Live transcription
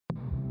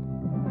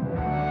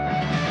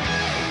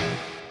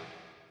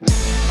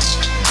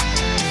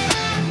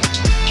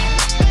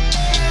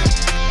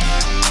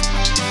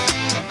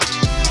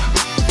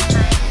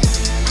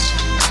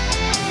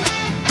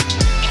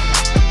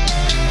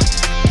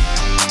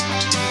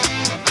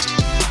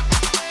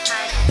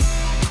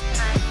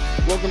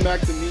Welcome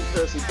back to Meet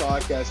Personally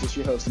Podcast. It's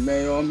your host,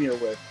 Mayo. I'm here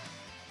with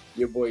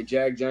your boy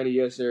Jack Johnny.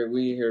 Yes, sir.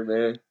 We here,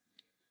 man.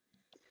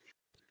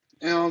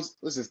 And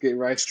let's just get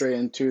right straight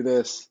into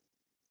this.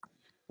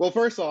 Well,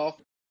 first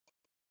off,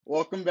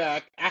 welcome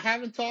back. I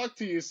haven't talked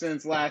to you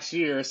since last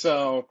year,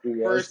 so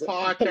first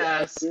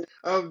podcast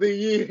of the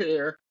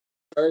year.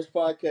 First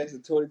podcast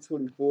of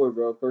 2024,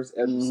 bro. First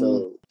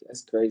episode.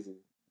 That's crazy.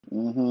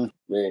 Man.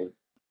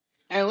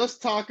 And let's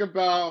talk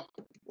about,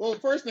 well,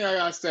 first thing I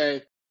gotta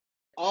say,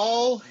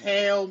 all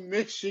hail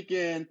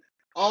Michigan.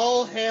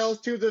 All hail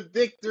to the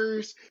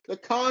victors, the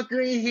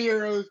conquering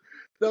heroes,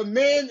 the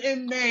men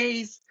in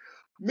maize,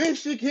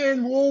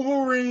 Michigan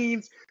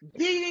Wolverines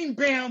beating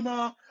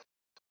Bama.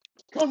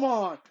 Come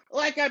on.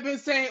 Like I've been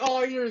saying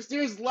all years,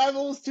 there's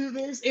levels to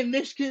this, and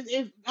Michigan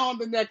is on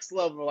the next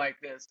level like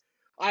this.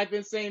 I've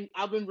been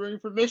rooting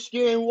for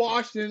Michigan and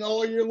Washington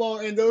all year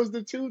long, and those are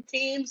the two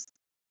teams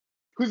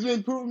who's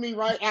been proving me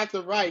right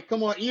after right.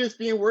 Come on,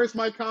 ESPN, where's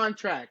my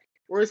contract?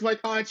 Where's my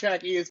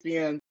contract,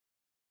 ESPN?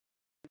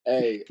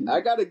 Hey,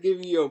 I gotta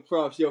give you your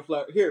props, your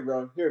flowers. Here,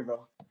 bro. Here,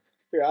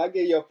 I'll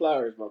give your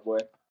flowers, my boy.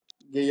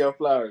 Give your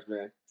flowers,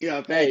 man.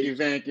 Yeah, thank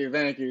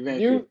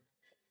you.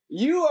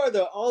 You are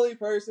the only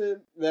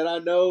person that I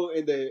know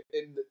in the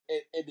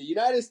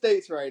United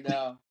States right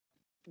now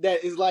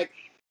that is like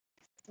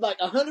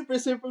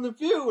 100% from the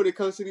field when it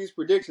comes to these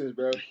predictions,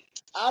 bro.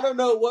 I don't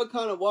know what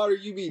kind of water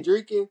you be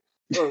drinking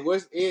or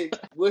what's in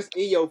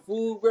your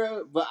food,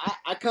 bro, but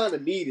I kind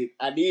of need it.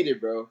 I need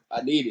it, bro.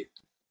 I need it.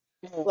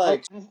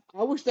 Like,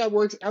 I wish that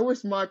works. I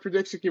wish my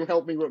prediction can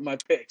help me with my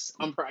picks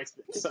on Prize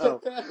Picks. So,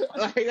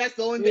 that's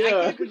the only thing.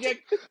 Yeah.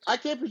 I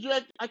can't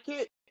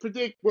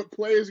predict what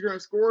players are going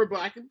to score, but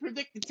I can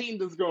predict the team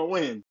that's going to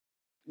win.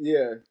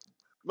 Yeah.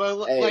 But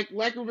like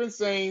we've been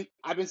saying,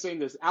 I've been saying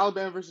this: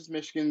 Alabama versus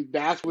Michigan.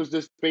 That was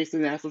just based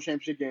in the national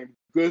championship game.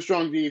 Good,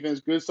 strong defense.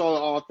 Good, solid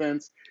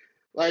offense.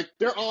 Like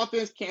their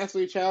offense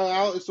cancel each other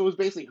out. So it's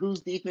basically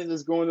whose defense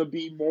is going to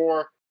be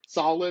more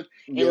solid.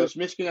 And it was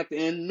Michigan at the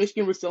end.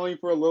 Michigan was selling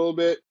for a little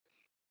bit.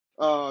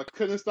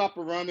 Couldn't stop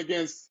a run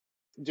against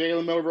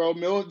Jalen Milroe.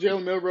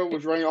 Jalen Milroe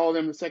was running all of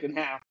them in the second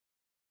half.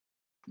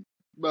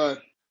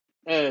 But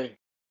hey,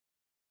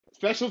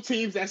 special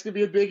teams, that's gonna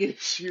be a big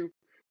issue.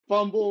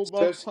 Fumble,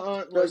 punt,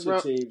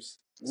 special teams.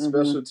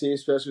 Special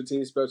teams.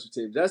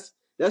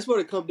 That's what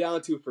it comes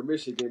down to for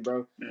Michigan,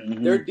 bro.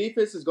 Their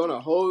defense is gonna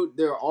hold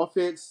their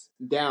offense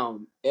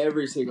down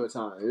every single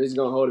time. It's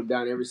gonna hold them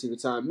down every single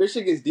time.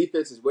 Michigan's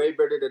defense is way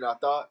better than I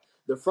thought.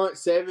 The front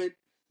seven,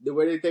 the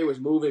way that they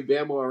was moving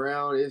Bama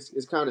around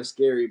is kind of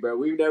scary, bro.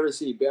 We've never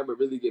seen Bama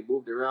really get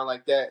moved around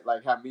like that,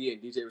 like how me and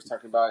DJ was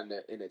talking about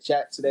in the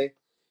chat today.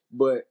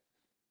 But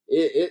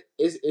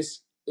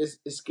it's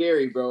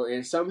scary, bro.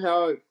 And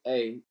somehow,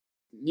 hey,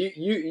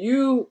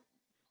 you've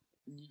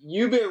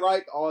been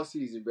right all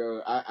season,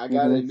 bro. I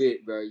gotta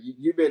admit, bro.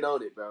 You've been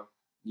on it, bro.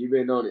 You've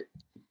been on it,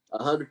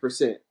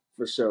 100%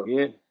 for sure.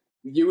 Yeah.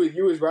 You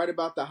was right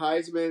about the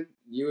Heisman.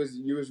 You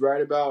was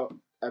right about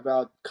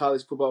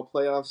college football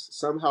playoffs.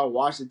 Somehow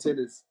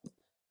Washington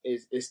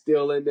is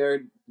still in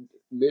there.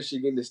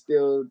 Michigan is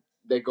still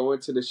going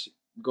to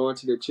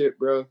the chip,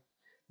 bro.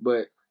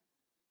 But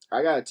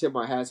I gotta tip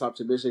my hats off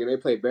to Michigan. They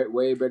played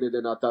way better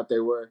than I thought they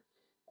were.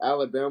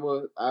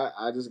 Alabama,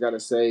 I just gotta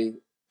say,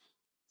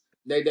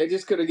 they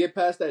just couldn't get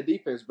past that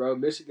defense, bro.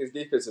 Michigan's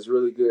defense is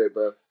really good,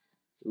 bro.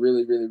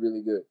 Really, really,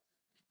 really good.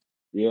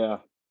 Yeah.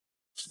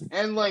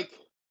 And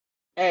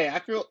hey, I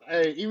feel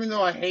even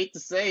though I hate to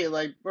say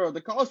it, bro,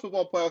 the college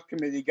football playoff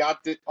committee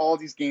got all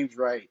these games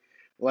right.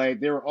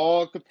 Like they were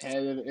all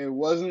competitive. It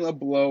wasn't a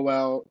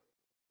blowout.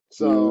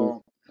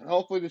 So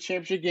hopefully the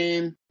championship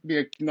game be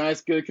a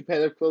nice, good,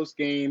 competitive, close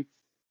game.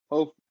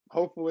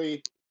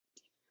 Hopefully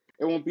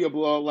it won't be a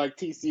blowout like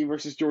TC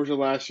versus Georgia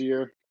last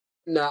year.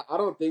 Nah, I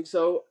don't think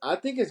so. I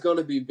think it's going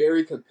to be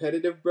very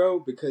competitive, bro,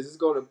 because it's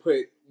going to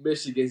put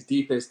Michigan's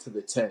defense to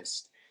the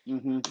test.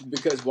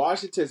 Because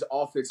Washington's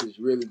offense is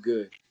really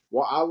good.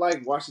 Well, I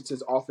like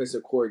Washington's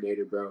offensive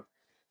coordinator, bro.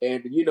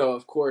 And,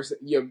 of course,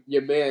 your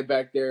man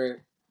back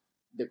there,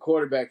 the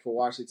quarterback for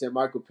Washington,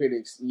 Michael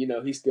Penix,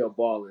 he's still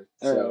balling.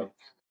 So,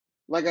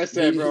 like I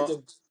said,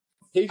 bro,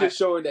 he's just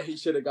showing that he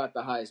should have got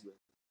the Heisman.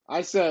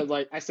 I said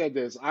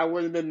this. I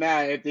wouldn't have been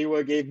mad if they would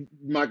have gave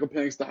Michael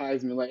Penix the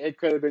Heisman. Like it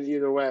could have been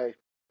either way.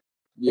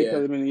 Yeah. It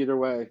could have been either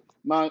way.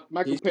 Michael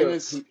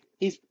Penix,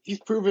 he's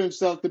proven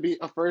himself to be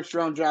a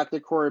first-round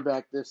drafted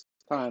quarterback this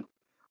time.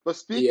 But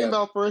speaking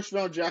about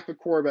first-round drafted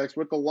quarterbacks,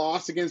 with the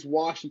loss against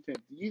Washington,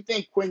 do you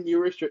think Quinn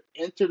Ewers should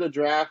enter the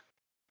draft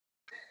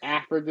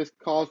after this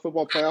college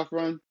football playoff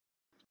run?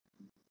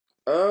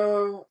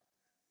 I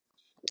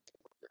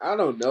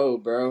don't know,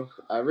 bro.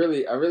 I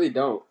really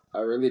don't.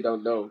 I really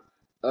don't know.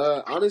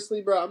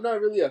 Honestly, bro, I'm not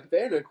really a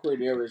fan of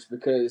Quinn Ewers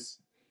because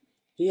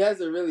he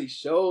hasn't really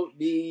showed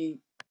me.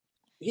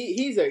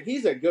 He's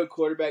a good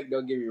quarterback.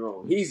 Don't get me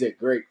wrong. He's a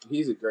great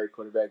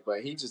quarterback,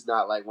 but he's just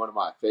not like one of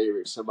my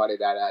favorites. Somebody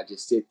that I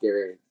just sit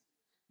there and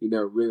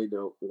really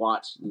don't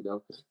watch.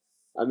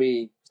 I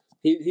mean,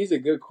 he's a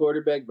good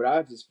quarterback, but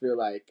I just feel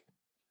like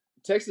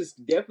Texas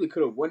definitely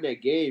could have won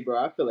that game, bro.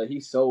 I feel like he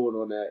sold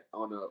on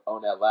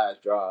that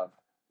last drive.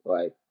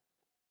 Like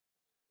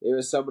it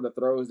was some of the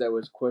throws that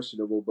was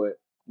questionable, but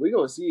we're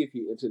gonna see if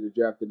he entered the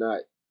draft or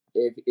not.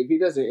 If he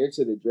doesn't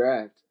enter the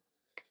draft,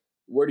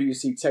 where do you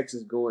see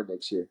Texas going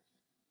next year?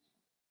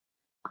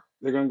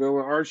 They're gonna go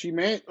with Archie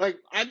Manning. Like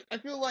I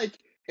feel like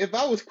if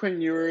I was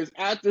Quinn Ewers,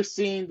 after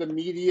seeing the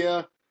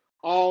media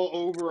all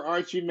over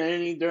Archie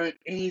Manning during,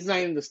 and he's not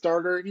even the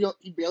starter,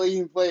 he barely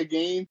even play a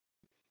game.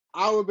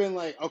 I would have been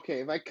like,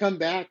 okay, if I come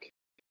back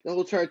the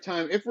whole entire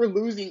time, if we're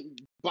losing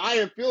by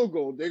a field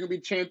goal, they're gonna be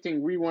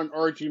chanting, "We want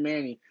Archie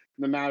Manning,"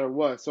 no matter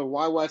what. So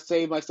why would I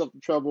save myself the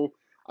trouble?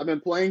 I've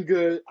been playing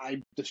good.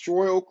 I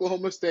destroyed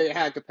Oklahoma State. I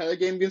had a competitive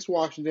game against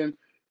Washington.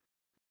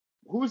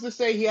 Who's to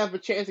say he have a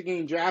chance of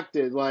getting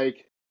drafted?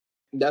 Like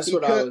That's he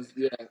what I could. was.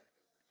 Yeah,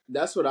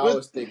 that's what I With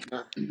was thinking.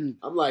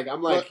 I'm like,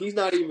 but he's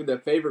not even the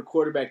favorite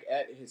quarterback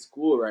at his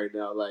school right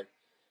now. Like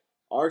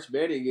Arch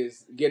Manning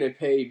is getting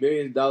paid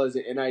millions of dollars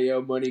in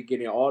NIL money,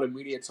 getting all the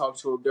media talk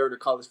to him during the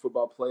college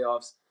football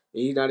playoffs,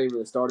 and he's not even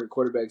the starting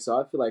quarterback. So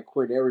I feel like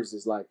Quinn Ewers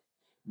is like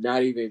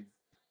not even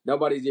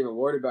nobody's even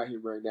worried about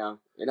him right now.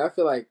 And I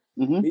feel like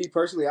mm-hmm. me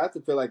personally, I have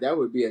to feel like that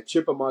would be a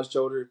chip on my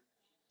shoulder.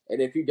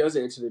 And if he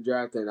doesn't enter the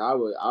draft, then I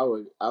would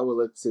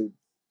look to,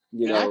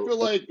 And I feel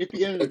like if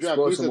he entered the draft,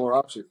 explore some more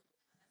options.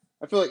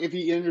 I feel like if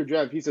he entered the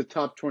draft, he's a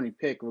top 20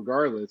 pick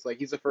regardless. Like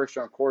he's a first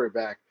round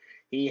quarterback.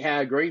 He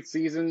had a great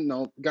season.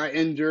 No, got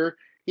injured.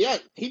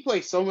 He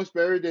played so much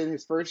better than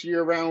his first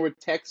year around with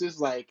Texas.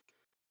 Like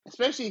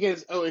especially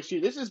against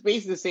OSU. This is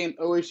basically the same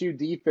OSU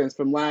defense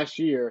from last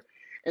year.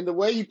 And the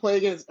way he played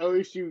against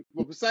OSU,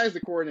 well, besides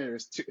the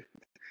coordinators, too,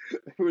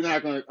 I'm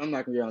not gonna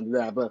get onto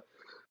that, but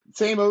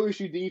same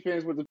OSU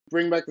defense with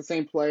bring back the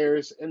same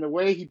players, and the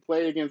way he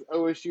played against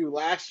OSU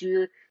last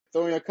year,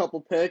 throwing a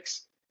couple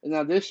picks, and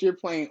now this year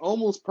playing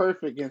almost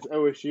perfect against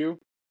OSU.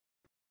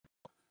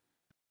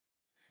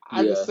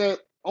 I Yeah, just said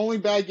only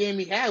bad game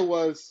he had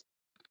was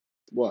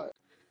what?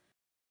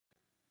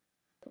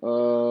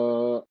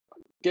 Uh,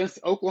 against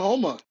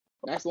Oklahoma.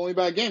 That's the only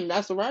bad game.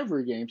 That's the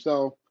rivalry game.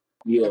 So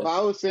if yeah,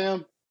 I was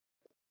him,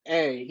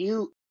 hey,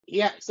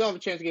 still have a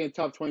chance of getting a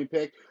top 20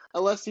 pick,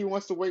 unless he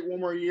wants to wait one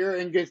more year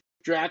and get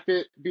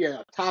drafted, be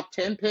a top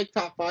 10 pick,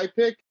 top 5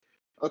 pick.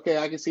 Okay,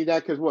 I can see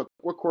that because what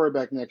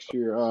quarterback next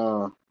year?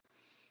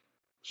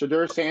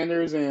 Shadur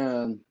Sanders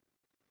and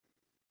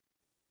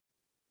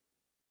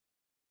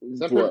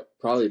Separate what?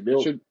 Probably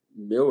should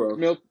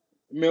Milrow.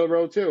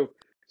 Milrow too.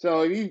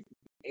 So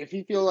if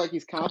he feels like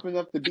he's confident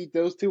enough to beat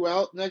those two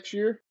out next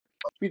year,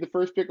 be the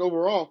first pick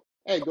overall.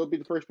 Hey, go be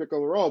the first pick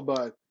overall.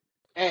 But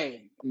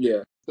hey,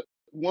 Yeah,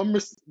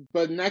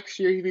 but next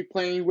year he'd be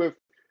playing with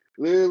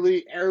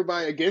literally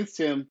everybody against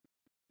him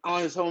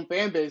on his home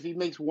fan base. He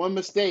makes one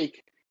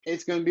mistake,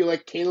 it's going to be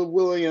like Caleb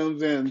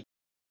Williams and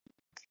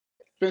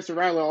Spencer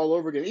Rattler all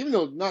over again. Even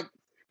though not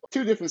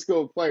two different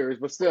skilled players,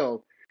 but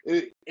still,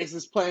 it's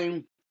just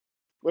playing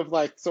with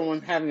like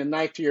someone having a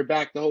knife to your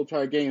back the whole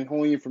entire game,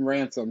 holding you from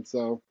ransom.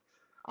 So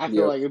I feel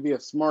yep, like it'd be a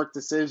smart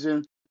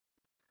decision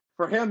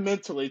for him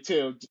mentally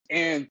too,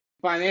 and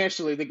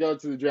financially to go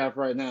to the draft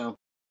right now.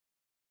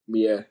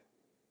 yeah.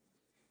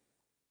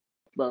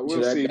 But So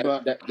we'll see.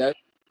 But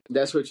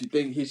that's what you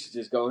think he should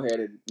just go ahead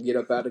and get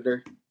up out of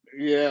there.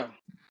 yeah.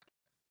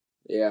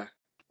 Yeah,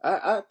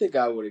 I think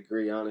I would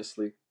agree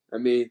honestly. I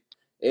mean,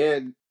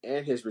 and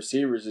his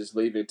receivers is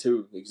leaving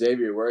too.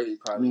 Xavier Worthy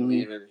probably Mm-hmm.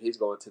 leaving. He's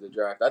going to the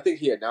draft. I think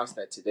he announced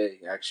that today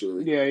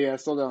actually Yeah. I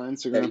saw that on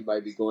that he Instagram.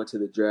 might be going to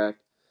the draft.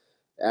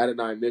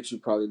 Adonai Mitchell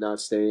probably not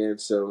staying.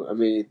 So I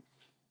mean,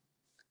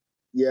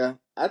 yeah,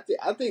 I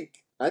think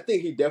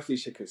he definitely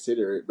should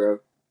consider it, bro.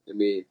 I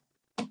mean,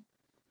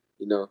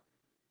 you know,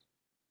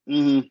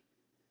 Mm-hmm.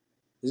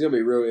 he's gonna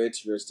be real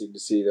interesting to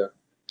see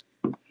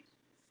though.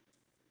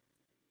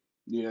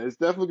 Yeah, it's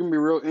definitely gonna be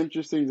real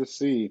interesting to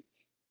see.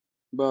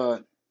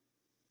 But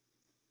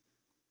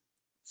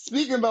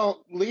speaking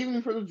about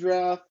leaving for the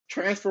draft,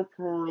 transfer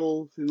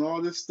portals, and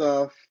all this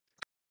stuff,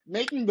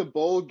 making the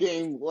bowl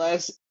game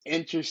less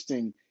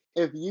interesting.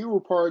 If you were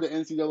part of the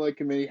NCAA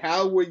committee,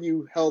 how would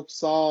you help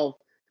solve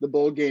the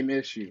bowl game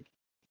issue?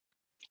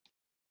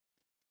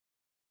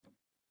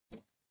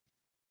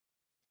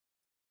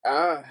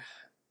 Ah,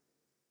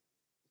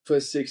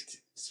 put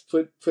six,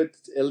 put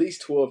at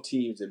least 12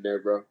 teams in there,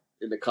 bro,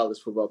 in the college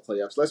football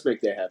playoffs. Let's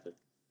make that happen.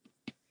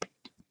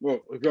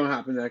 Well, it's gonna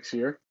happen next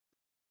year.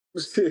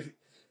 Let's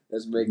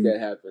make that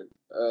happen.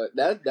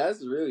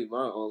 That's really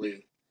my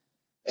only,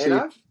 and See,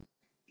 I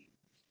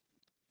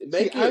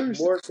make I it understand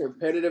more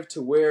competitive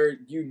to where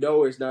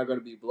it's not going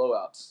to be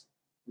blowouts.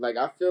 Like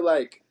I feel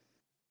like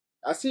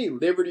I seen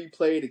Liberty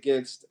played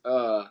against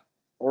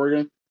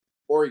Oregon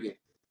Oregon.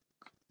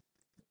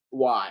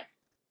 Why?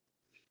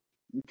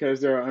 because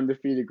they're an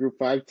undefeated Group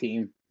 5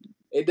 team.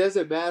 It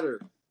doesn't matter.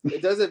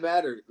 It doesn't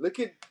matter. Look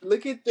at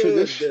the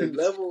Traditions.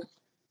 level.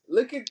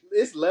 Look at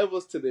it's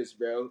levels to this,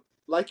 bro.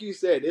 Like you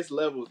said, it's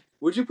levels.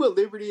 Would you put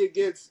Liberty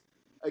against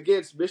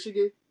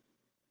Michigan?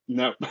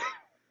 No.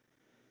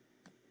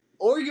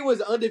 Oregon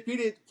was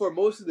undefeated for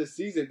most of the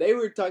season. They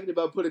were talking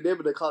about putting them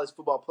in the college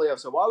football playoff.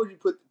 So why would you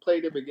put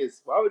them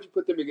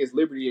against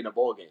Liberty in a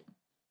bowl game?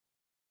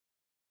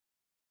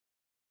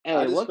 Hey,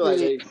 I just feel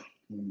like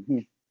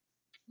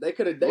they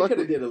could have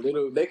did a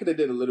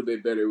little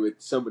bit better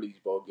with some of these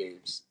bowl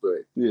games,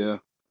 but yeah,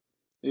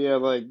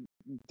 like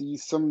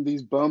some of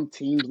these bum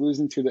teams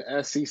losing to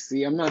the SEC.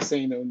 I'm not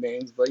saying no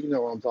names, but you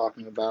know what I'm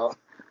talking about.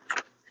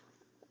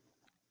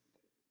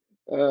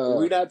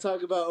 we're not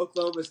talking about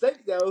Oklahoma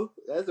State though.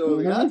 That's what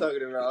we're not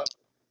talking about.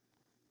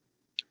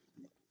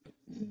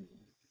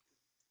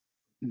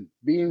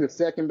 Being the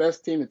second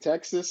best team in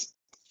Texas.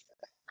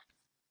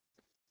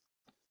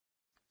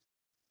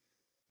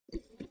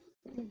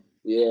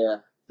 Yeah.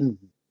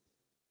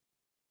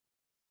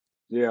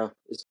 Yeah.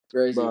 It's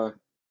crazy. But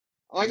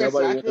like I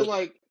said,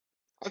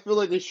 I feel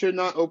like they should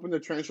not open the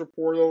transfer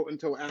portal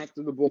until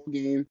after the bowl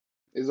game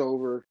is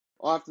over.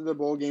 After the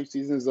bowl game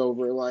season is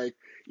over. Like,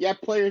 yeah,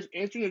 players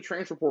entering the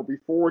transfer portal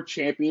before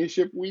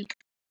championship week.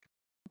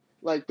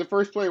 Like the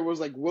first player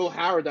was like Will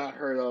Howard that I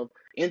heard of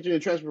entering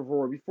the transfer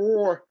portal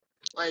before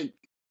like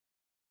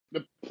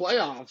the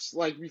playoffs,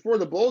 like before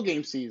the bowl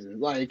game season.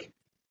 Like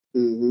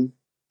And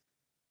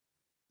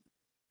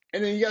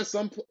then you got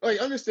some, like,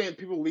 understand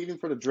people leaving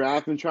for the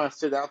draft and trying to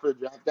sit out for the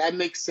draft. That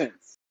makes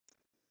sense.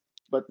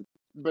 But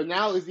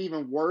now it's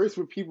even worse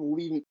with people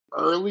leaving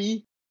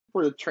early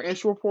for the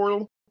transfer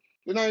portal.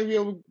 They're not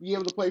even be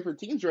able to play for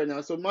teams right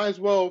now. So might as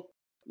well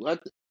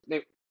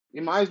they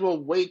might as well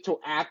wait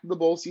till after the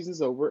bowl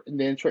season's over and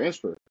then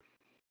transfer.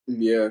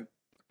 Yeah,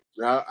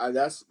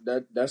 that's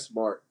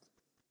smart.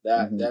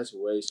 That's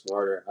way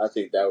smarter. I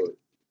think that would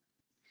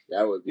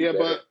be better.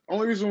 But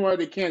only reason why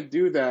they can't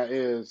do that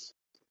is,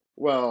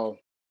 well,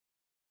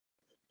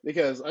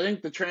 because I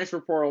think the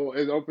transfer portal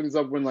opens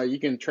up when like you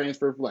can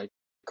transfer for like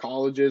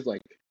colleges,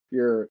 like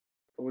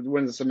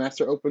when the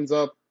semester opens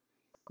up.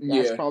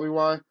 That's probably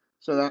why.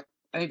 So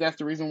I think that's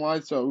the reason why.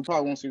 So we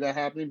probably won't see that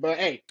happening. But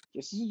hey,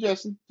 just a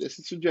suggestion. Just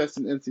a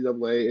suggestion,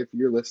 NCAA, if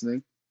you're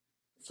listening.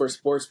 For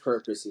sports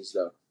purposes,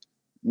 though.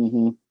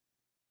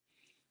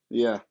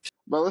 Yeah,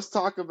 but let's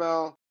talk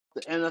about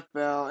the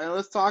NFL and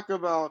let's talk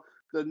about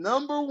the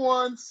number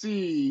 1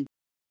 seed,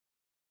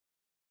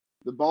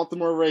 the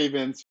Baltimore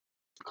Ravens,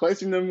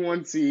 placing number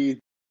 1 seed.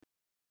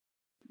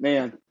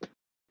 Man,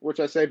 which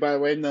I say, by the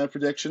way, not a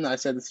prediction. I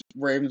said the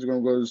Ravens are going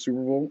to go to the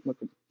Super Bowl.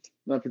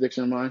 Not a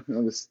prediction of mine.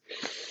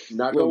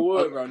 Knock on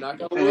wood, bro.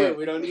 Knock on wood.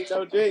 We don't need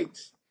no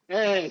jinx.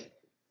 Hey.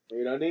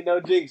 We don't need no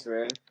jinx,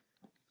 man.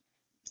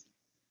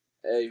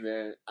 Hey,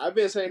 man. I've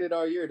been saying it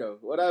all year, though.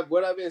 What I've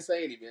been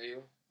saying,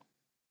 Emmanuel.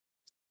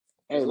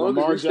 As long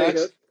as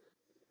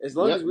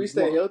we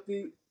stay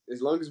healthy.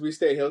 As long as we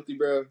stay healthy,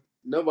 bro,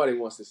 nobody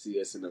wants to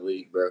see us in the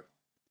league, bro.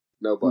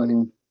 Nobody.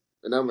 And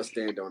I'm going to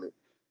stand on it.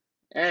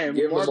 Hey,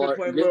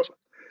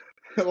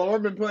 Lamar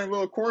been playing a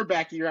little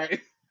quarterbacky,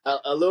 right?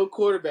 A little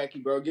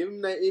quarterbacky, bro. Give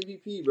him that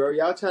MVP, bro.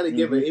 Y'all trying to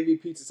give an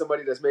MVP to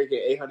somebody that's making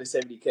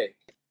 $870K.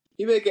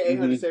 He making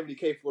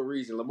 $870K for a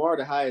reason. Lamar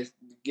was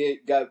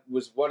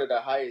one of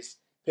the highest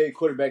paid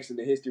quarterbacks in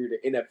the history of the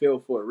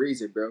NFL for a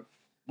reason, bro.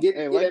 Get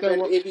that man an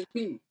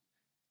MVP.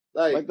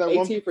 Like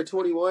 18 for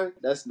 21,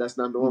 that's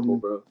not normal,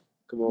 bro.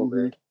 Come on,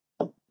 man.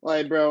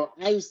 Like, bro,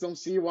 I just don't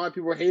see why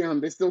people hate him.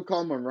 They still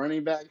call him a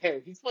running back.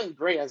 Hey, he's playing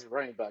great as a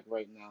running back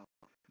right now.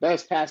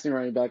 Best passing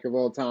running back of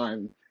all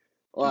time.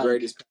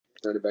 Greatest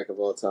running back of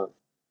all time.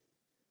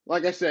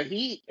 Like I said,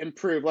 he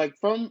improved. Like,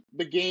 from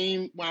the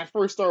game, when I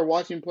first started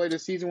watching him play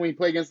this season, when he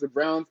played against the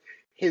Browns,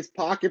 his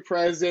pocket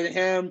presence,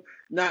 him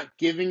not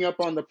giving up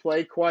on the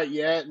play quite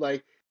yet.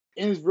 Like,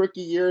 in his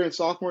rookie year and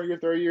sophomore year,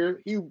 third year,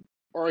 he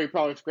already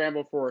probably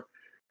scrambled for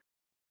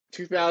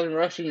 2,000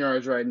 rushing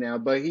yards right now.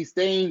 But he's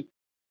staying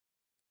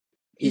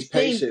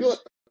patient. Good.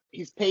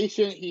 He's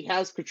patient. He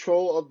has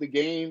control of the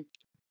game.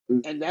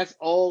 And that's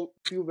all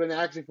people have been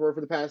asking for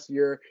the past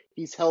year.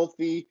 He's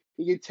healthy.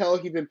 You can tell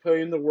he's been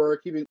putting in the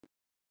work. You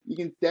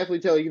can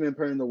definitely tell he's been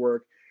putting in the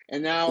work.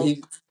 And now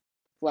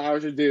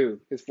flowers are due.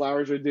 His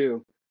flowers are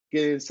due.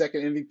 Getting his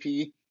second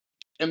MVP,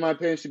 in my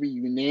opinion, should be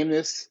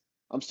unanimous.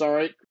 I'm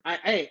sorry.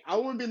 I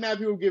wouldn't be mad if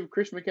people give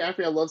Christian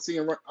McCaffrey. I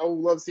would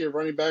love to see a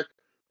running back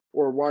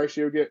or a wide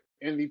receiver get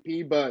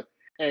MVP. But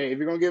hey, if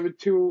you're gonna give it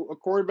to a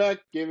quarterback,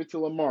 give it to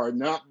Lamar,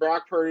 not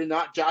Brock Purdy,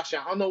 not Josh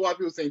Allen. I don't know why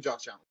people are saying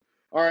Josh Allen.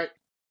 All right,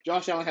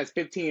 Josh Allen has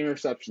 15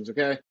 interceptions.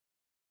 Okay.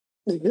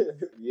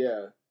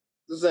 Yeah,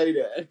 say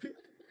that.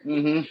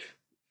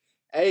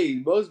 Hey,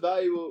 most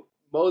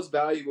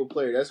valuable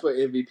player. That's what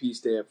MVP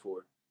stand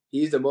for.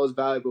 He's the most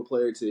valuable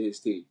player to his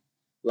team.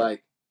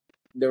 Like,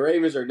 the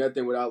Ravens are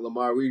nothing without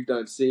Lamar. We've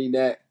seen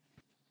that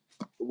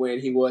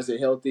when he wasn't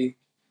healthy,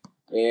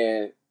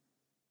 and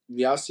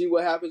y'all see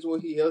what happens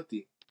when he's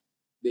healthy.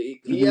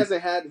 He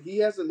hasn't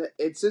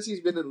since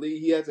he's been in the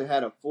league. He hasn't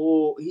had a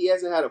full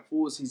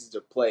season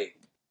to play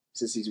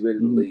since he's been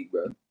in the league,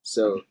 bro.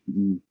 So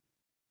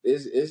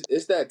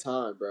it's that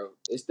time, bro.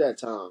 It's that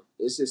time.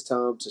 It's his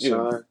time to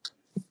shine.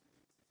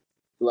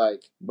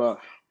 Like, but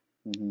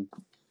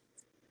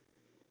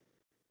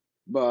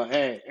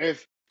hey,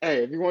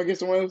 Hey, if you want to get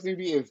someone else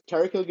MVP, if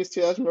Tyreek Hill gets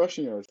 2,000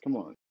 rushing yards, come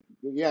on.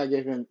 You gotta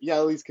give him. You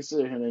gotta at least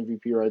consider him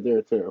MVP right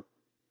there too.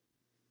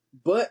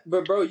 But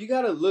bro, you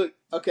gotta look.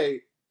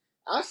 Okay,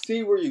 I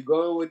see where you're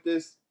going with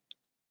this.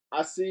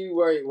 I see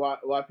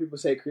why people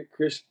say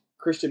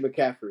Christian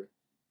McCaffrey.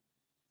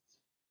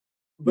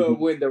 But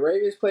when the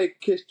Ravens played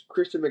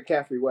Christian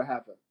McCaffrey, what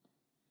happened?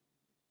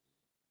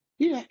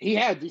 He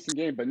had a decent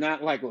game, but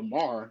not like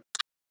Lamar.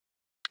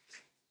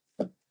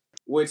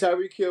 When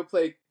Tyreek Hill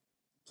played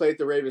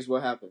the Ravens,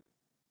 what happened?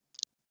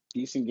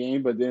 Decent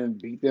game, but then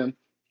beat them.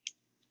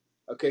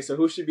 Okay, so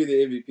who should be the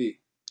MVP?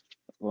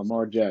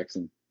 Lamar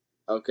Jackson.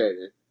 Okay,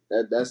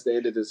 then that's the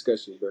end of the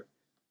discussion, bro.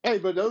 Hey,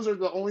 but those are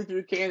the only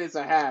three candidates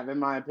I have, in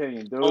my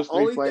opinion. Those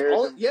three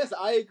players. Yes,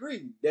 I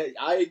agree.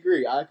 I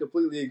agree. I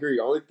completely agree.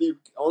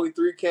 Only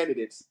three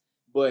candidates.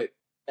 But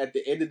at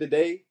the end of the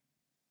day,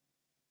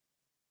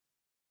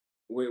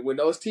 when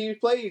those teams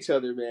play each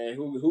other, man,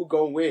 who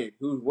gonna win?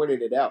 Who's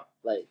winning it out?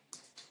 Like,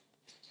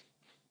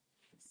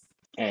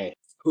 hey,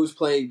 who's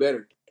playing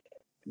better?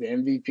 The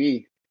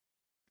MVP.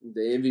 The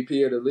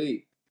MVP of the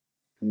league.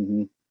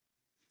 Mm-hmm.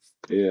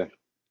 Yeah.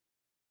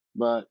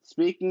 But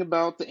speaking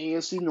about the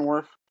AFC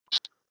North,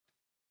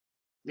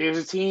 there's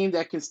a team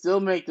that can still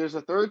make. There's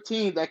a third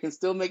team that can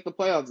still make the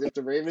playoffs if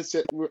the Ravens.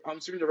 I'm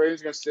assuming the Ravens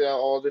are going to sit out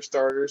all their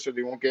starters so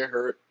they won't get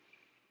hurt.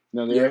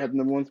 No, they already have the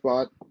number one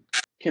spot.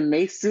 Can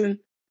Mason,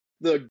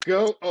 the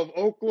GOAT of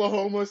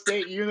Oklahoma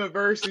State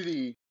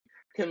University,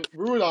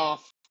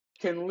 Rudolph,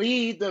 can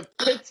lead the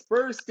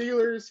Pittsburgh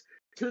Steelers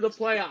to the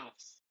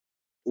playoffs?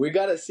 We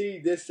gotta see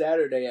this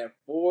Saturday at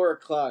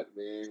 4:00,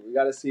 man. We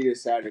gotta see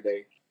this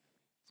Saturday.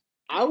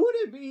 I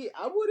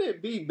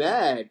wouldn't be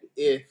mad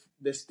if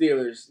the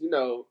Steelers,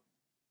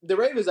 the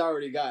Ravens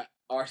already got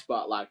our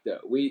spot locked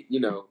up. We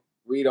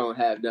don't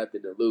have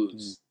nothing to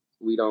lose.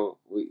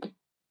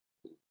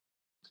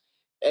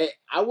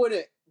 I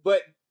wouldn't,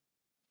 but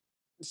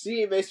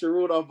seeing Mason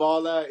Rudolph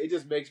ball out, it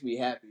just makes me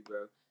happy,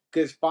 bro.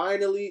 Because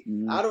finally,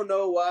 I don't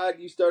know why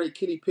you started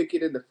Kenny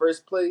Pickett in the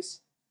first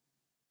place,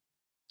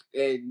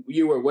 and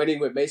you were winning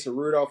with Mason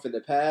Rudolph in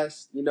the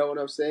past. You know what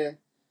I'm saying?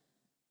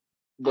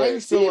 But I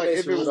feel like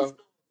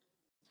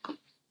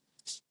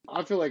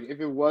if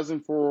it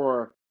wasn't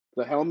for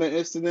the helmet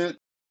incident,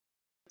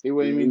 they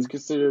wouldn't even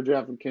consider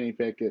drafting Kenny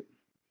Pickett.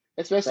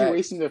 Especially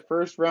wasting their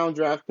first round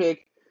draft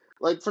pick.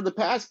 Like for the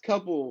past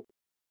couple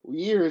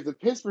years, the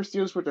Pittsburgh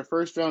Steelers with their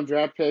first round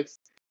draft picks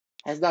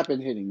has not been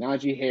hitting.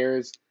 Najee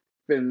Harris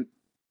been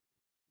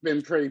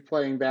pretty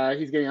playing bad.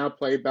 He's getting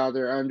outplayed by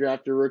their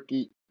undrafted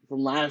rookie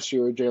from last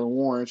year, Jaylen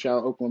Warren. Shout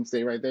out Oklahoma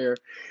State right there.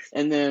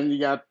 And then you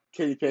got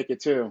Kenny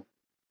Pickett too.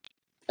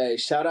 Hey,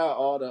 shout out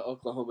all the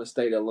Oklahoma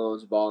State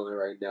alums balling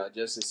right now.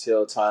 Justice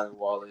Hill, Tylan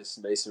Wallace,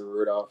 Mason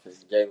Rudolph, and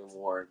Jaylen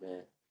Warren,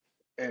 man.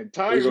 And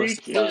Tyreek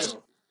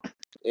Hill.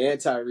 And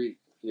Tyreek,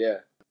 yeah.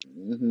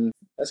 Mm-hmm.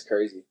 That's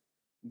crazy.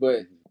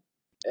 But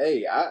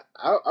hey, I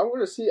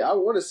want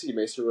to see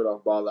Mason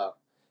Rudolph ball out.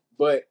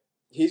 But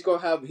he's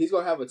gonna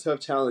have a tough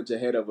challenge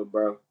ahead of him,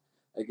 bro,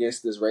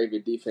 against this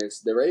Raven defense.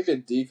 The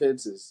Raven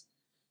defense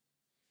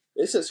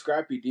it's a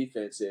scrappy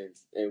defense,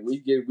 and we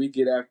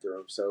get after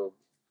them. So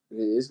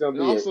it's gonna be.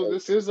 Also,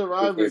 this is a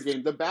rivalry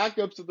game. The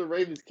backups of the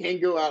Ravens can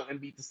go out and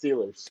beat the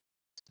Steelers.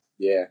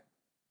 Yeah.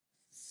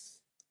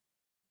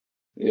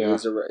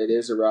 It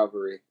is a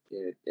rivalry,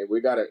 and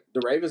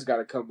the Ravens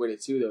gotta come with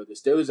it too. Though the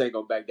Steelers ain't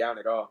gonna back down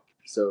at all.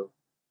 So,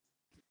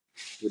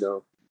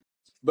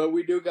 but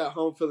we do got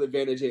home field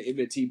advantage at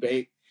M&T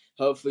Bank.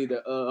 Hopefully,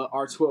 the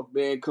our 12th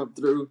man come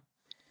through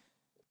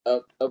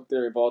up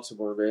there in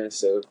Baltimore, man.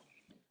 So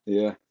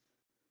yeah,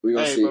 we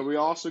gonna see. But we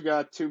also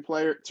got two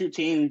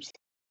teams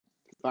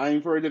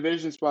fighting for a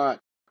division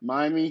spot.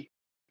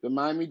 The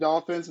Miami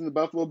Dolphins and the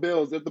Buffalo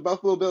Bills. If the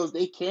Buffalo Bills,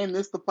 they can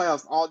miss the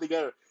playoffs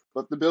altogether.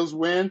 But the Bills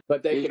win.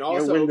 But they can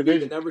also be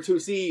the number 2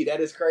 seed.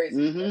 That is crazy.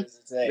 Mm-hmm.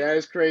 That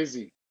is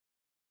crazy.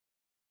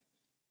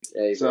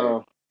 Hey,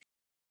 so,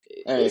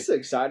 it's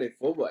exciting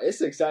football. It's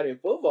exciting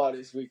football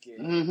this weekend.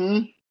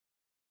 Mm-hmm.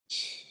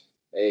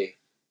 Hey.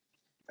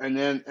 And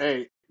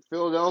then,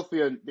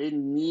 Philadelphia, they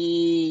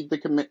need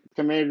the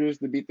Commanders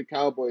to beat the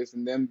Cowboys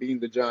and them being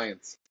the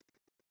Giants.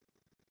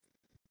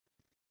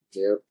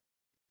 Yep.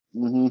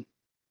 Mm-hmm.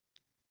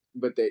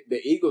 But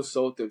the Eagles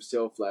sold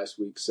themselves last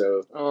week,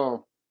 so.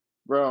 Oh,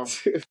 bro,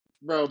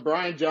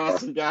 Brian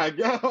Johnson guy,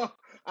 go.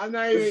 I'm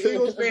not even an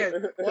Eagles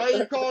fan. Why are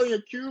you calling a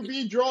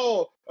QB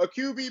draw, a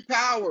QB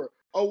power,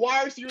 a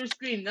wide receiver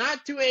screen,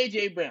 not to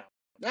A.J. Brown,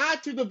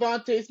 not to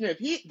Devontae Smith?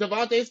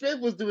 Devontae Smith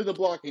was doing the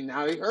blocking.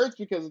 Now he hurts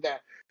because of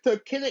that. To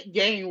Kenneth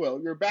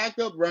Gainwell, your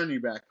backup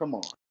running back. Come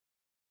on.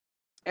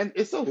 And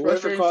it's so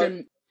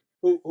frustrating.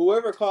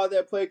 Whoever called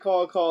that play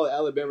called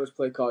Alabama's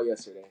play call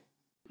yesterday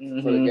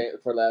for the game,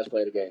 for last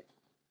play of the game.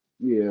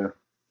 Yeah.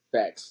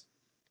 Facts.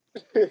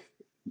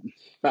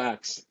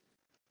 Facts.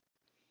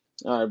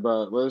 All right,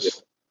 but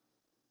let's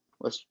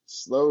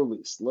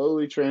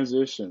slowly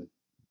transition.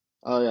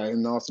 Oh yeah,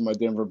 and also my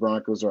Denver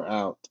Broncos are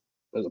out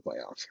of the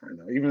playoffs right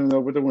now, even though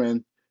with the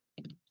win.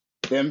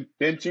 Them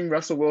benching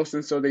Russell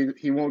Wilson so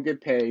he won't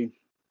get paid.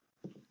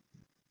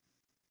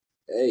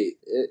 Hey,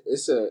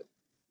 it's a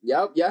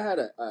y'all had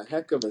a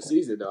heck of a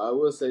season though. I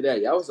will say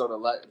that y'all was on a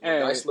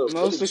nice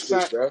little winning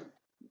streak, bro.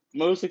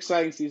 Most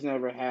exciting season I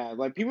ever had.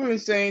 Like people have been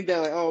saying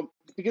that, like, oh,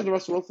 because of the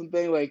Russell Wilson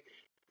thing, like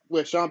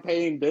with Sean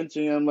Payton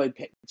benching him,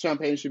 like Sean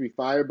Payton should be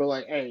fired. But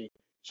like, hey,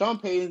 Sean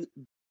Payton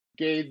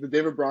gave the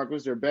Denver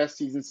Broncos their best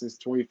season since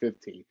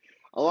 2015.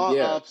 A lot of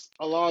Yeah, ups,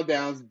 a lot of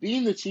downs.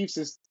 Being the Chiefs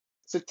since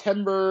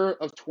September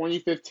of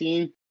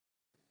 2015.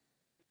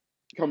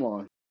 Come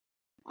on,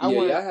 I yeah,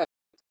 want.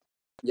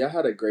 y'all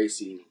had a great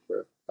season,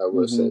 bro. I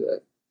will say Mm-hmm.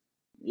 that.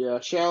 Yeah,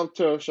 shout out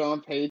to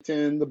Sean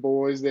Payton, the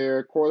boys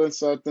there. Cortland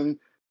Sutton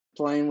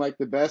playing like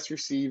the best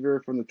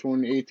receiver from the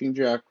 2018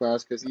 draft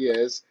class because he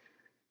is.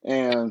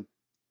 And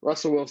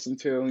Russell Wilson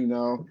too,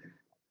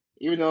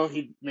 even though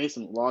he made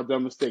a lot of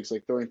dumb mistakes,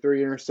 like throwing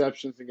 3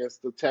 interceptions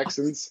against the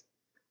Texans.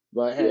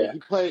 But hey,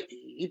 Yeah,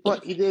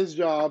 he did his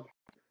job.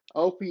 I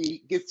hope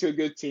he gets to a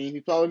good team.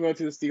 He's probably going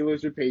to the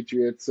Steelers or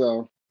Patriots.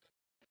 So,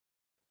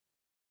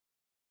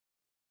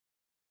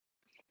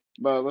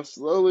 but let's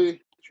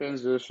slowly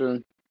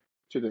transition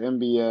to the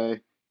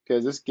NBA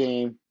because this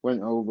game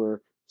went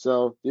over.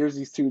 So there's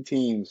these two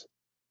teams: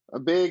 a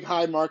big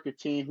high market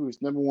team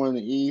who's number one in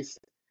the East,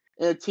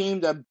 and a team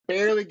that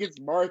barely gets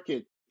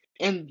market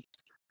in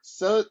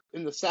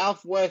in the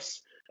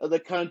southwest of the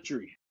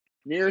country,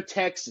 near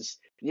Texas,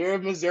 near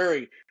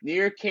Missouri,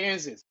 near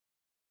Kansas,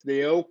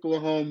 the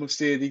Oklahoma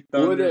City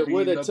Thunder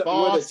being the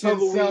Boston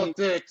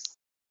Celtics.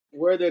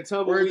 where the We're the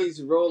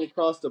tumbleweeds roll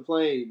across the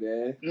plane,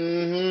 man.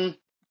 mm-hmm.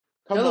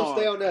 Tell Come them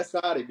stay on, on that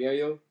side,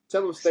 Emilio.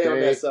 Tell them stay on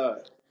that stay.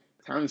 side.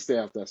 Time to stay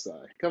off that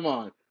side. Come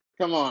on.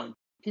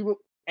 People,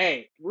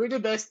 hey, we're the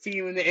best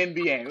team in the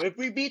NBA. If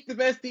we beat the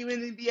best team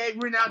in the NBA,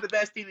 we're now the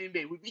best team in the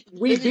NBA. We beat the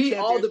We defending beat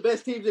all champions. the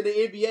best teams in the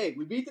NBA.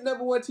 We beat the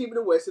number one team in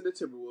the West in the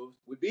Timberwolves.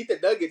 We beat the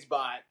Nuggets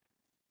by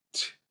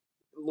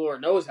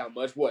Lord knows how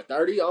much. What,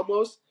 30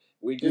 almost?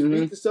 We just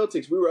beat the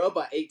Celtics. We were up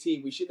by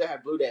 18. We shouldn't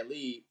have blew that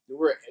lead. We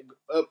were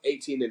up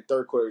 18 in the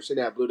third quarter. We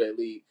shouldn't have blew that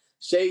lead.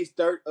 Shea's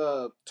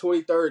 23rd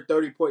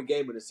 30-point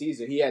game of the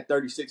season. He had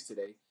 36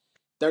 today.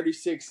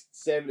 36,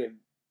 7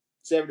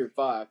 and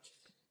 5.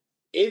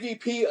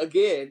 MVP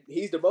again.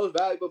 He's the most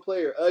valuable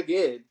player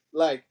again.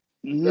 Like,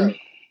 bro,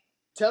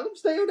 tell them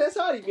stay on that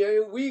side,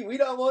 man. We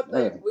don't want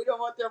them. We don't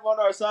want them on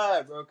our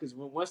side, bro. Because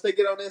once they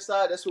get on that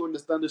side, that's when the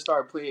Thunder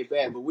start playing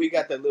bad. But we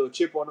got that little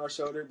chip on our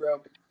shoulder,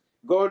 bro.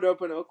 Going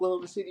up in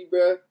Oklahoma City,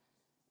 bro.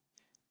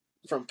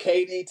 From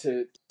KD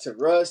to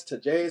Russ to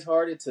James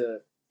Harden to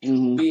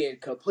being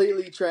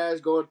completely trash,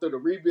 going through the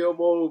rebuild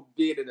mode,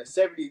 being in a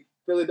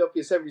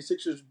Philadelphia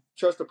 76ers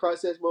trust the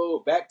process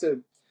mode, back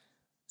to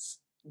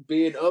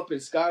being up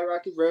and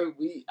skyrocket, bro.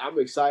 I'm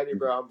excited,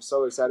 bro. I'm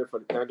so excited for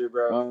the Thunder,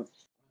 bro.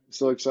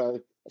 So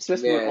excited.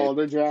 Especially with all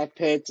the draft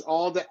picks,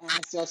 all the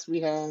assets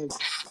we have.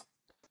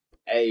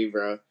 Hey,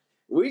 bro.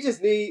 We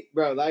just need,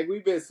 bro, like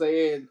we've been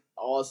saying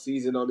all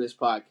season on this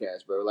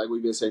podcast, bro. Like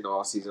we've been saying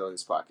all season on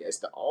this podcast.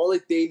 The only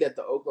thing that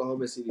the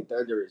Oklahoma City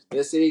Thunder is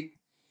missing,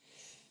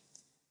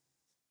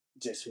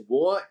 just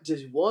one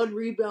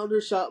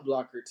rebounder shot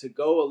blocker to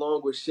go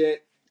along with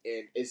shit,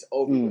 and it's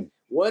over.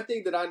 One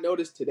thing that I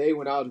noticed today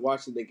when I was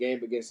watching the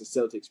game against the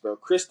Celtics, bro,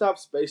 Kristaps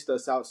spaced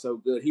us out so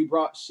good. He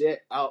brought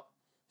shit out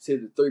to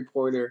the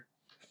 3-pointer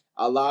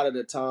a lot of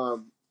the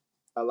time,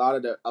 a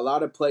lot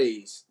of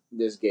plays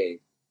this game,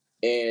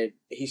 and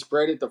he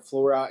spreaded the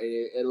floor out, and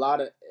it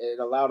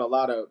allowed a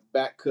lot of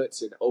back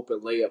cuts and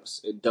open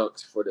layups and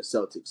dunks for the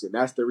Celtics, and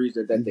that's the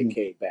reason that they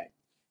came back,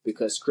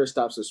 because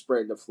Kristaps was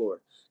spreading the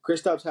floor.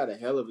 Kristaps had a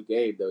hell of a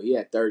game though. He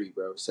had 30,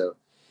 bro. So,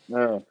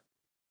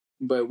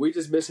 but we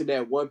just missing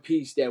that one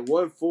piece, that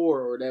 1-4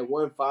 or that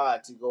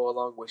 1-5 to go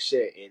along with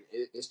shit, and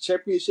it's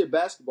championship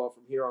basketball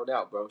from here on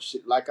out, bro.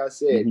 Shit, like I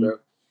said, bro.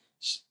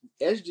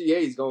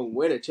 SGA is going to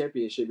win a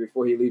championship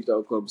before he leaves the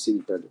Oklahoma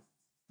City Thunder.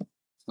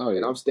 Oh, yeah.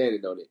 And I'm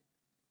standing on it.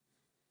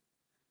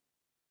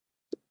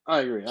 I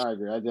agree. I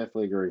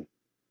definitely agree.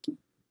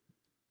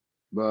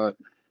 But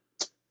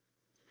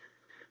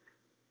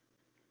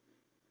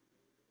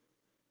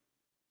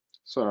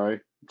sorry,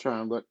 I'm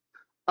trying, but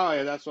oh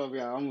yeah, that's what I've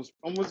got.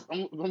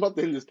 I'm about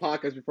to end this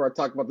podcast before I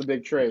talk about the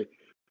big trade.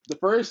 The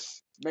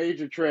first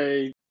major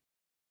trade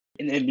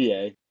in the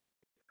NBA,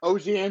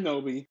 OG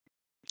Anunoby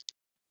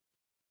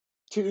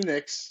to the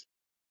Knicks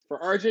for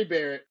RJ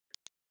Barrett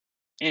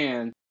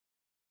and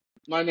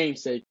my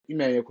namesake,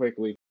 Emmanuel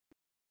Quickley.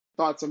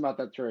 Thoughts about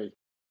that trade?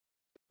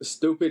 A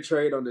stupid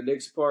trade on the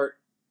Knicks' part.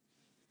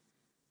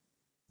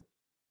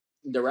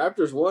 The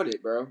Raptors won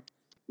it, bro.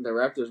 The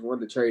Raptors won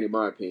the trade, in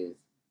my opinion.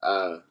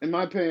 In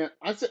my opinion,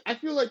 I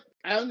feel like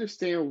I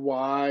understand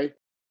why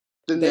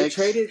the they Knicks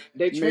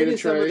traded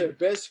some of their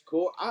best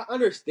score. I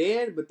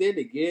understand, but then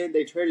again,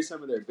 they traded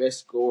some of their best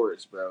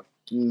scorers, bro.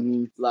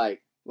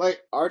 Like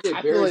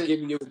RJ Barrett's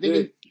giving you a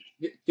good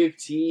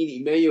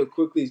 15. Emmanuel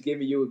Quickley's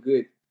giving you a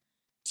good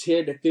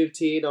 10 to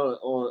 15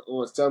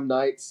 on some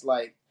nights.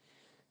 Like,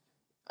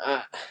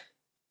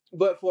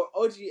 but for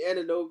OG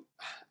Anunoby,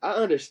 I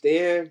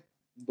understand,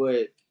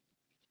 but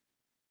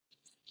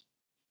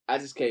I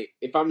just can't.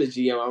 If I'm the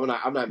GM,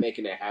 I'm not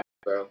making that happen,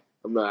 bro.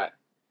 I'm not.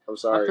 I'm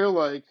sorry. I feel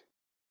like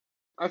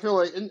I feel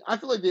like they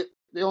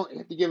don't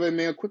have to give him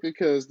mail quickly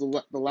because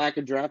the lack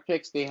of draft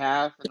picks they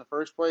have in the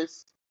first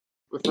place,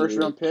 with first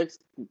round picks.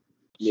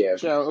 Yeah.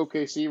 Shout out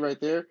OKC right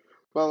there,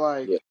 but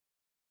like. Yeah.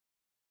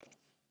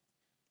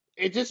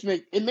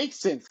 It makes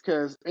sense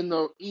because in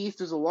the East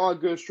there's a lot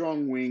of good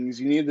strong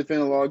wings. You need to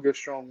defend a lot of good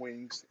strong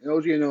wings. And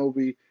OG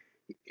Anunoby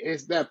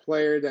is that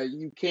player that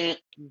you can't.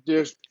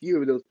 There's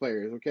few of those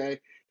players. Okay,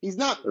 he's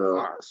not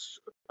a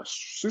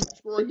super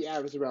scorer. He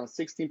averages around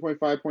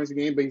 16.5 points a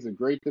game, but he's a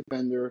great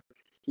defender.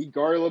 He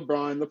guarded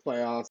LeBron in the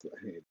playoffs.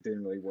 It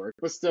didn't really work,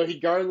 but still he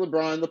guarded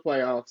LeBron in the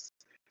playoffs.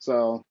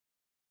 So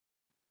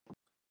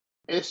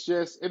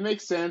it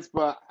makes sense,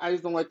 but I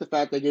just don't like the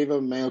fact they gave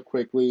him mail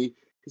quickly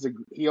because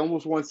he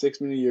almost won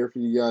 $6 million a year for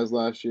you guys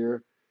last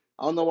year.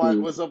 I don't know what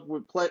was up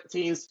with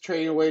teams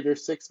trading away their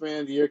 $6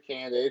 million a year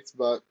candidates,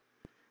 but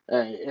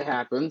hey, it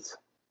happens.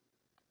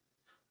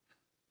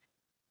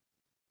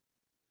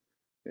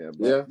 Yeah,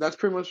 but that's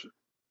pretty much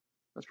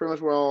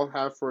what I'll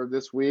have for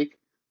this week.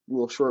 A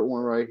little short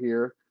one right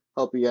here.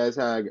 Hope you guys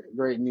had a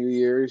great New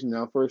Year's.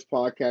 First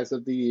podcast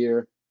of the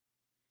year.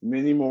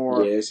 Many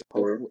more. Yes.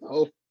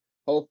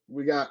 Hope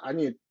we got. I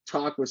need to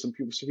talk with some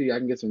people so I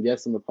can get some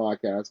guests on the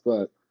podcast.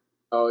 But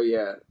oh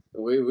yeah,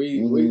 we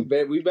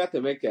about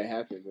to make that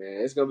happen,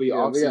 man. It's gonna be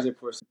off season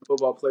for some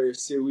football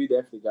players too. We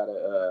definitely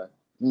gotta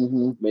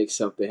make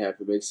something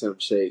happen, make something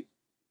shake.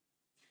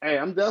 Hey,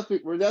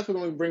 we're definitely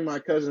going to bring my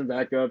cousin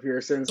back up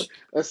here since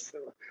let's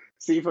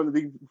see from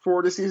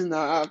before the season,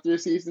 not after the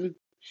season.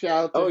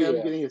 Shout out to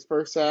him getting his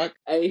first sack.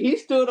 Hey, he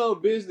stood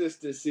on business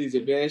this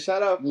season, man.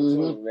 Shout out to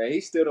him, man. He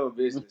stood on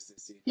business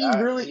this season. He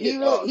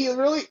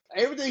really,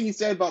 everything he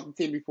said about the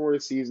team before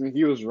the season,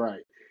 he was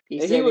right. He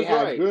said he was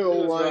had right. Good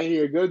O-line, he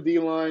had good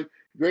D-line,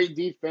 great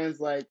defense.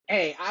 Like,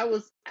 hey, I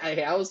was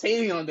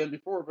hating on them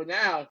before, but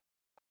now.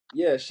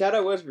 Yeah, shout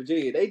out West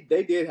Virginia.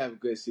 They did have a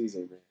good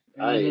season, man.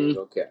 I ain't even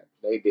gonna cap.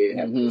 They did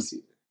have a good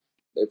season.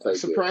 They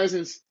played good.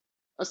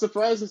 A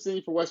surprising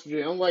thing for West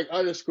Virginia, unlike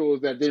other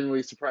schools that didn't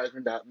really surprise me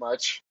that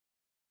much.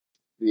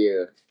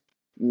 Yeah.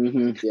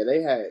 Yeah,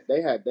 they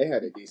had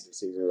a decent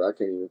season. I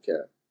can't even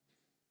cap.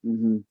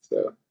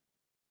 So.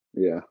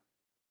 Yeah.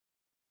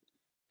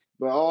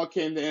 But all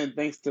came to end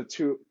thanks to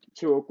two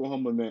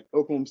Oklahoma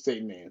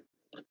State man.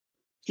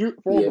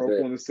 Former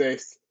Oklahoma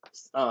State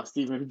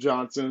Stephen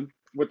Johnson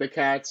with the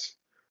Cats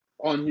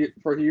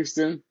for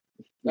Houston.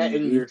 That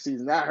ended their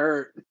season. That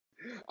hurt.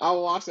 I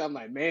watched it. I'm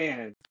like,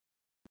 man.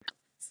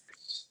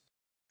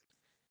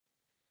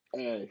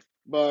 Hey,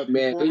 but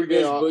man, we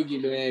miss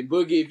Boogie, man.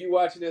 Boogie, if you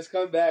watching this,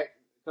 come back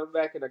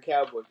in a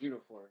Cowboys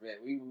uniform, man.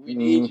 We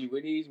need you.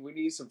 We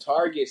need some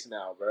targets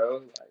now,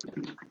 bro.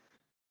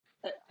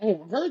 I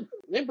heard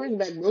they bring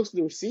back most of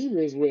the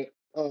receivers with.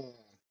 Oh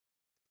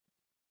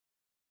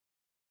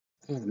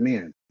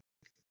man.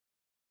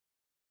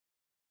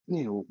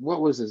 Yeah,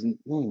 what was his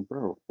name,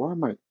 bro? Why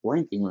am I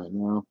blanking right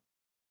now?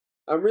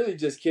 I'm really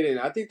just kidding.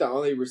 I think the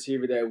only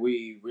receiver that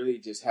we really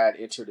just had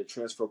enter the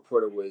transfer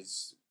portal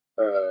was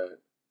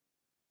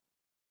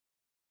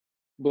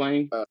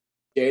Blaine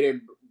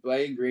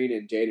Green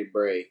and Jaden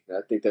Bray.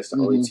 I think that's the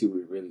only two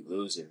we're really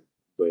losing.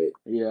 But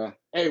yeah,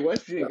 hey,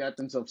 West Virginia got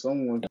themselves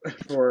someone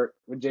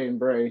with Jaden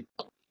Bray.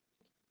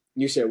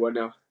 You said what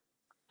now?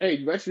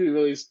 Hey, West Virginia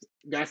really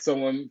got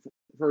someone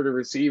for the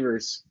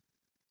receivers.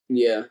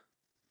 Yeah.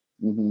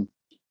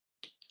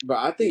 But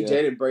I think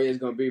Jaden Bray is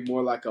going to be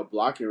more like a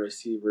blocking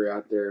receiver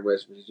out there in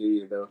West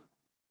Virginia, though.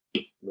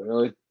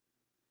 Really?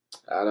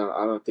 I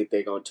don't think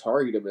they're going to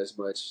target him as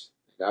much.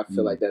 I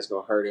feel like that's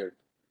going to hurt him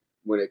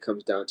when it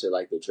comes down to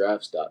like the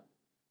draft stock.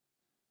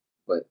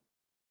 But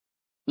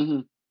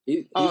he's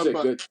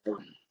a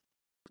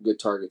good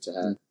target to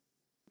have.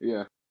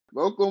 Yeah.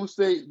 Oklahoma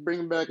State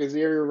bringing back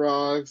Azaria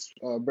Rogers,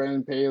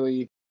 Brandon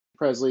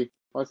Presley.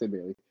 I say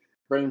Bailey.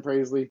 Brandon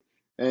Presley,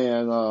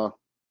 and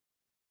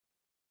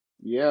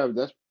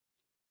that's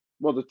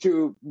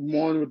the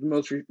one with the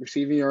most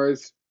receiving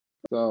yards.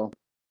 So,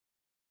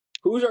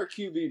 who's our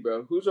QB,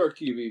 bro?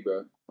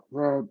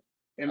 Bro,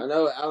 I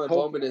know Alan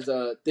Bowman is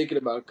thinking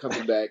about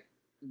coming back,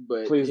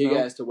 but he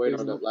has to wait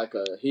on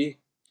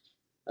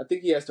I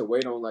think he has to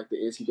wait on like the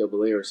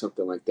NCAA or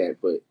something like that.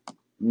 But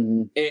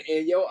in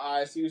your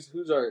eyes,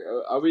 who's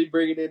are we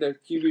bringing in a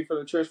QB from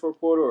the transfer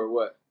portal or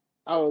what?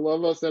 I would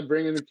love us to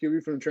bring in a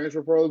QB from the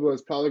transfer portal, but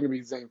it's probably gonna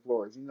be Zane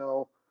Flores.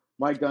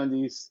 Mike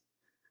Gundy's.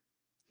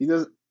 He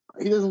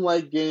doesn't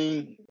like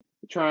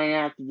trying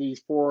after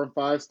these 4 and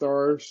 5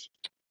 stars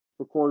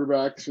for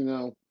quarterbacks.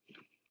 You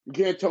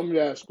can't tell me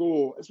that at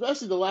school,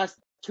 especially the last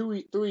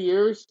 3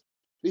 years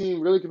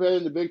being really competitive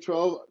in the Big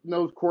 12.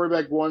 No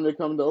quarterback wanted to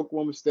come to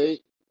Oklahoma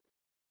State.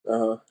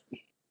 We're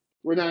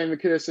not even in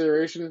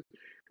consideration.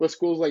 But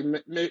schools like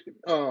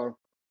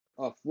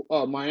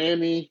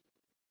Miami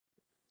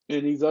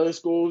and these other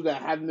schools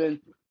that haven't been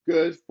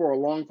good for a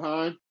long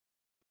time.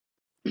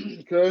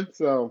 Good,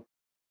 so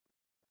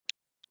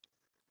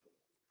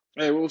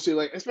hey, we'll see.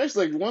 Like,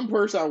 especially like one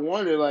person I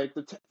wanted, like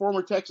the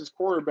former Texas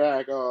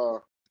quarterback,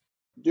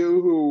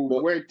 dude who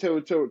went toe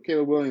to toe with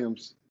Caleb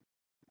Williams.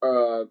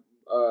 What's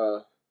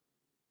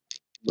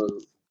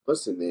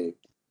the name?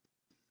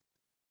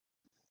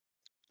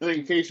 I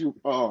think Casey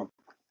I know.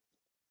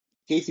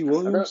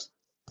 Williams.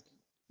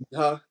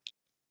 Huh?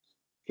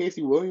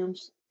 Casey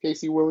Williams.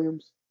 Casey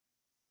Williams.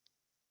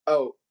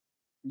 Oh,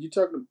 you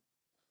talking?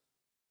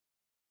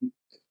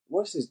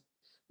 What's his?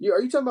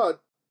 Are you talking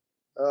about?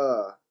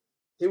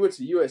 He went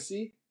to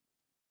USC.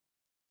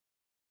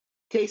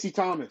 Casey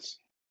Thomas.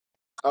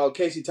 Oh,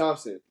 Casey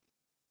Thompson.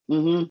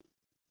 Mm-hmm.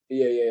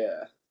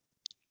 Yeah.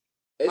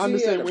 Is I'm he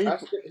just at saying when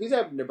Nebraska? He's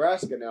at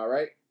Nebraska now,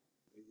 right?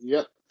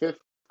 yep, fifth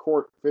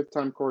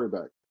time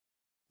quarterback.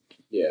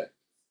 Yeah.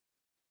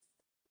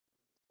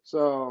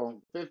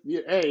 So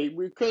hey,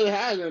 we could have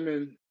had him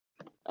in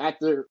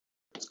after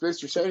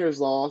Spencer Sanders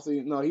lost.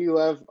 He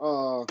left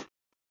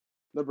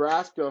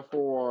Nebraska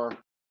for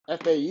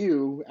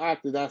FAU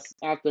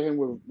after him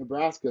with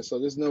Nebraska. So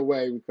there's no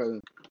way we could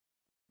have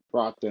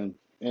brought them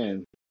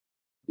in.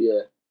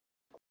 Yeah.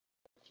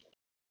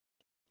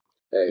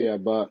 Hey. Yeah,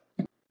 but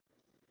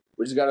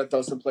We just gotta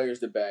throw some players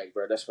the bag,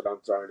 bro. That's what I'm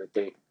trying to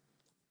think.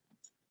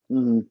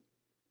 mm-hmm.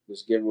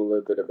 Just give them a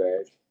little bit of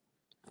bag.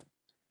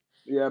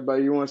 Yeah,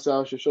 but you want to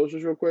sell your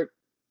socials real quick?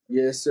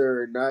 Yes,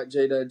 sir. Not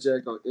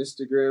J.Jack on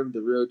Instagram. The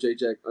real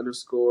JJack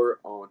 _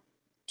 on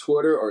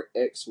Twitter or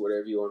X,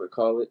 whatever you want to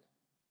call it.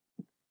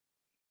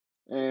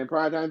 And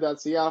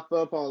primetime.ca,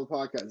 follow the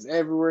podcast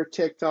everywhere: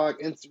 TikTok,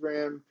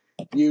 Instagram,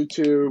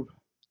 YouTube,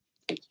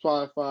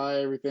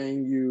 Spotify,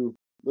 everything you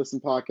listen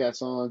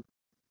podcasts on.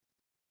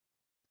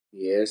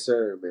 Yes,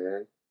 sir,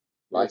 man.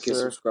 Like and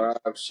subscribe,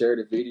 share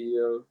the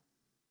video.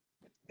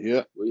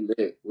 Yep. We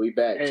lit. We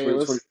back. Hey,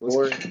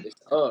 2024.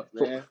 It's up,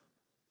 man.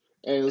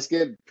 Hey, let's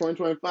get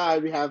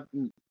 2025. We have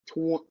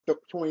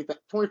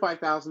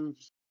 25,000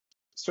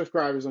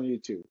 subscribers on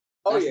YouTube.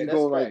 Oh, that's yeah, the that's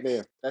goal facts. right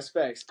there. That's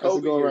facts. That's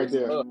the goal year right is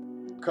there. up.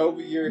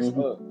 COVID year is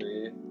up,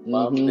 man.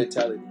 Mamba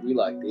mentality. We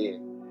locked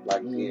in.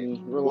 Locked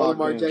in. We're what locked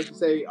would Mark in. Jackson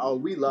say? Oh,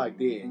 we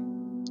locked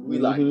in. We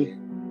locked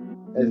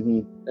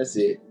in. That's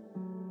it.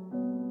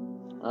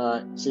 All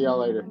right. See y'all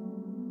later.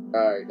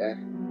 All right,